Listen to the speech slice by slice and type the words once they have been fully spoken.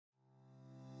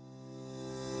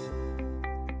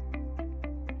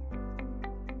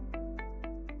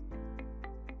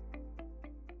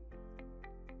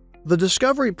The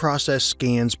discovery process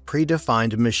scans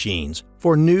predefined machines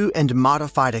for new and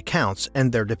modified accounts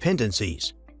and their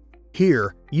dependencies.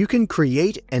 Here, you can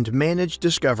create and manage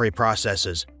discovery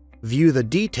processes, view the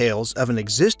details of an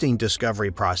existing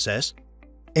discovery process,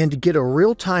 and get a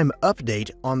real-time update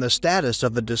on the status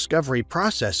of the discovery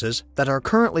processes that are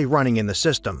currently running in the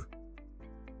system.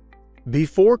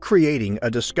 Before creating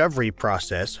a discovery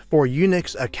process for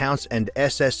Unix accounts and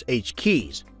SSH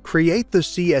keys, create the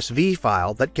CSV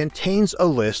file that contains a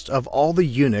list of all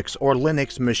the Unix or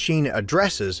Linux machine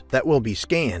addresses that will be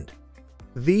scanned.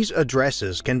 These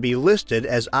addresses can be listed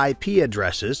as IP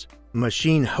addresses,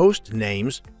 machine host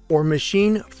names, or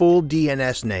machine full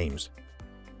DNS names.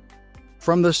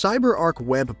 From the CyberArk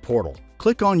web portal,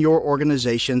 click on your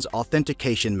organization's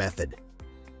authentication method.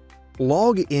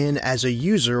 Log in as a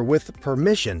user with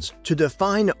permissions to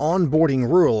define onboarding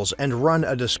rules and run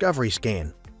a discovery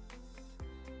scan.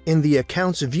 In the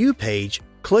Accounts View page,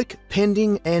 click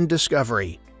Pending and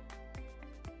Discovery.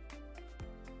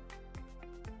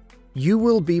 You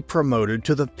will be promoted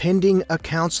to the Pending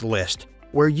Accounts list,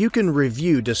 where you can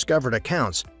review discovered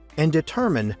accounts and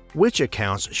determine which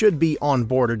accounts should be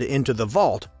onboarded into the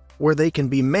vault, where they can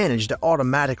be managed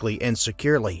automatically and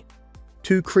securely.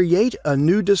 To create a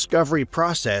new discovery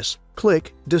process,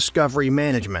 click Discovery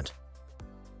Management.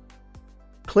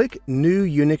 Click New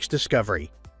Unix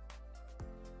Discovery.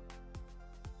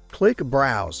 Click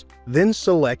Browse, then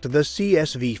select the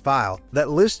CSV file that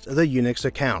lists the Unix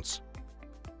accounts.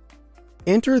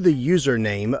 Enter the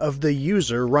username of the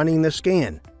user running the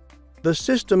scan. The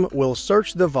system will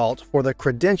search the vault for the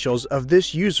credentials of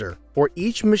this user for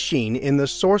each machine in the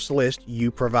source list you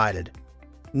provided.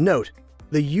 Note,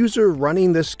 the user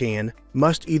running the scan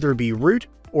must either be root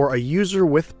or a user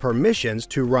with permissions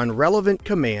to run relevant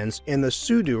commands in the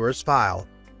sudoers file.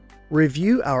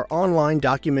 Review our online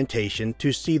documentation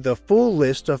to see the full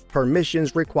list of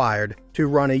permissions required to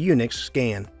run a Unix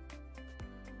scan.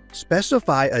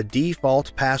 Specify a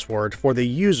default password for the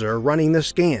user running the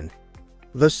scan.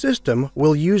 The system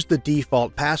will use the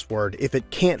default password if it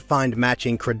can't find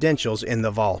matching credentials in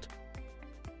the vault.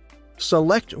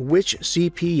 Select which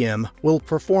CPM will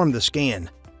perform the scan.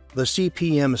 The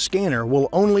CPM scanner will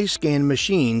only scan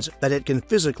machines that it can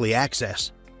physically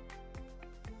access.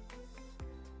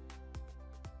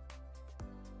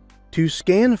 To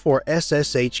scan for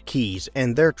SSH keys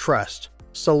and their trust,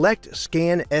 select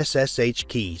Scan SSH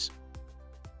keys.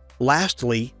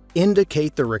 Lastly,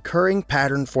 indicate the recurring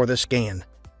pattern for the scan.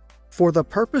 For the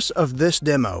purpose of this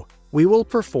demo, we will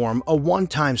perform a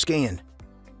one-time scan.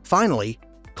 Finally,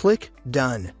 click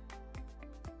Done.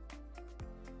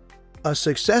 A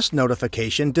success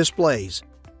notification displays.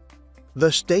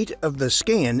 The state of the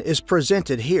scan is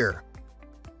presented here.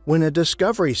 When a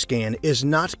discovery scan is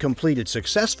not completed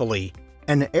successfully,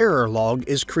 an error log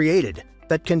is created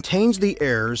that contains the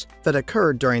errors that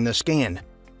occurred during the scan.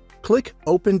 Click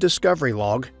Open Discovery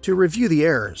Log to review the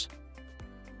errors.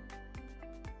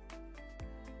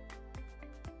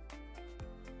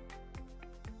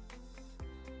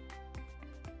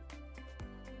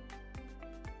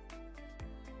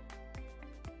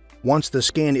 Once the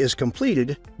scan is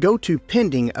completed, go to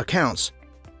Pending Accounts.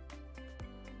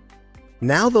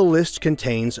 Now the list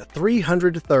contains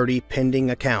 330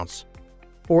 pending accounts.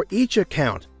 For each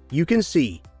account, you can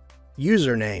see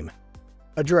username,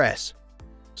 address,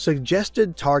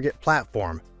 suggested target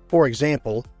platform, for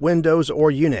example, Windows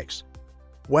or Unix,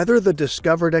 whether the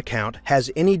discovered account has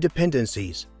any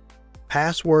dependencies,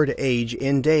 password age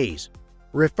in days,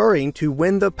 referring to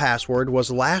when the password was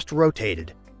last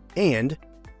rotated, and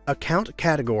account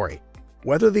category,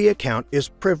 whether the account is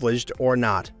privileged or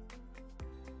not.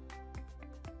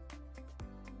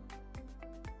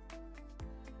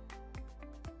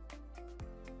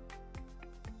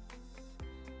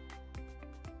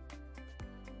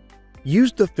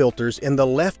 Use the filters in the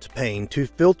left pane to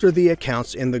filter the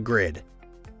accounts in the grid.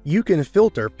 You can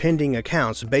filter pending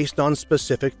accounts based on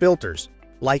specific filters,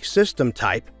 like system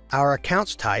type, our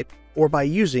accounts type, or by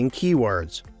using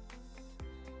keywords.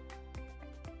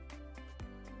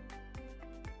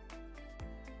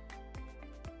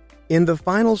 In the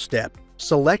final step,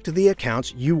 select the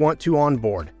accounts you want to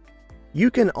onboard. You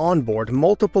can onboard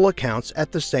multiple accounts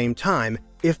at the same time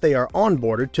if they are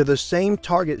onboarded to the same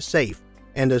target safe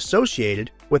and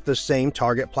associated with the same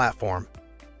target platform.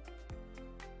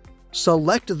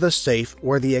 Select the safe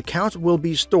where the account will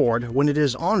be stored when it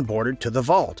is onboarded to the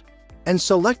vault, and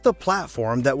select the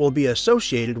platform that will be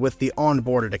associated with the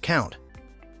onboarded account.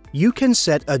 You can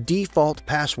set a default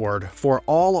password for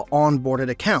all onboarded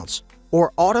accounts,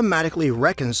 or automatically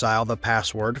reconcile the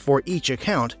password for each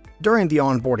account during the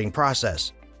onboarding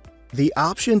process. The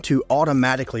option to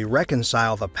automatically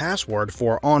reconcile the password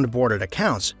for onboarded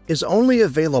accounts is only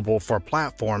available for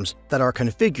platforms that are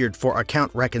configured for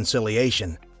account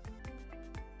reconciliation.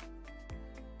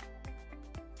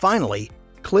 Finally,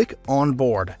 click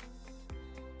Onboard.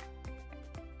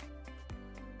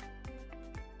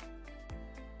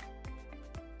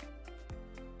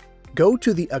 Go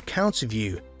to the Accounts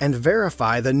view and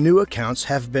verify the new accounts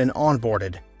have been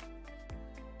onboarded.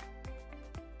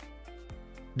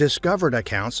 Discovered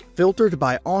accounts filtered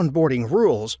by onboarding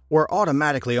rules were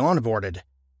automatically onboarded,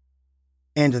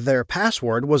 and their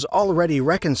password was already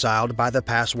reconciled by the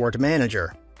password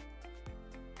manager.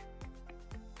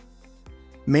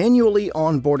 Manually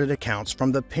onboarded accounts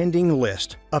from the pending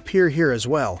list appear here as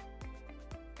well.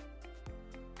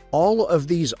 All of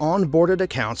these onboarded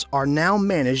accounts are now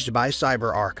managed by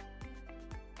CyberArk.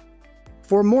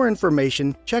 For more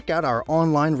information, check out our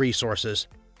online resources.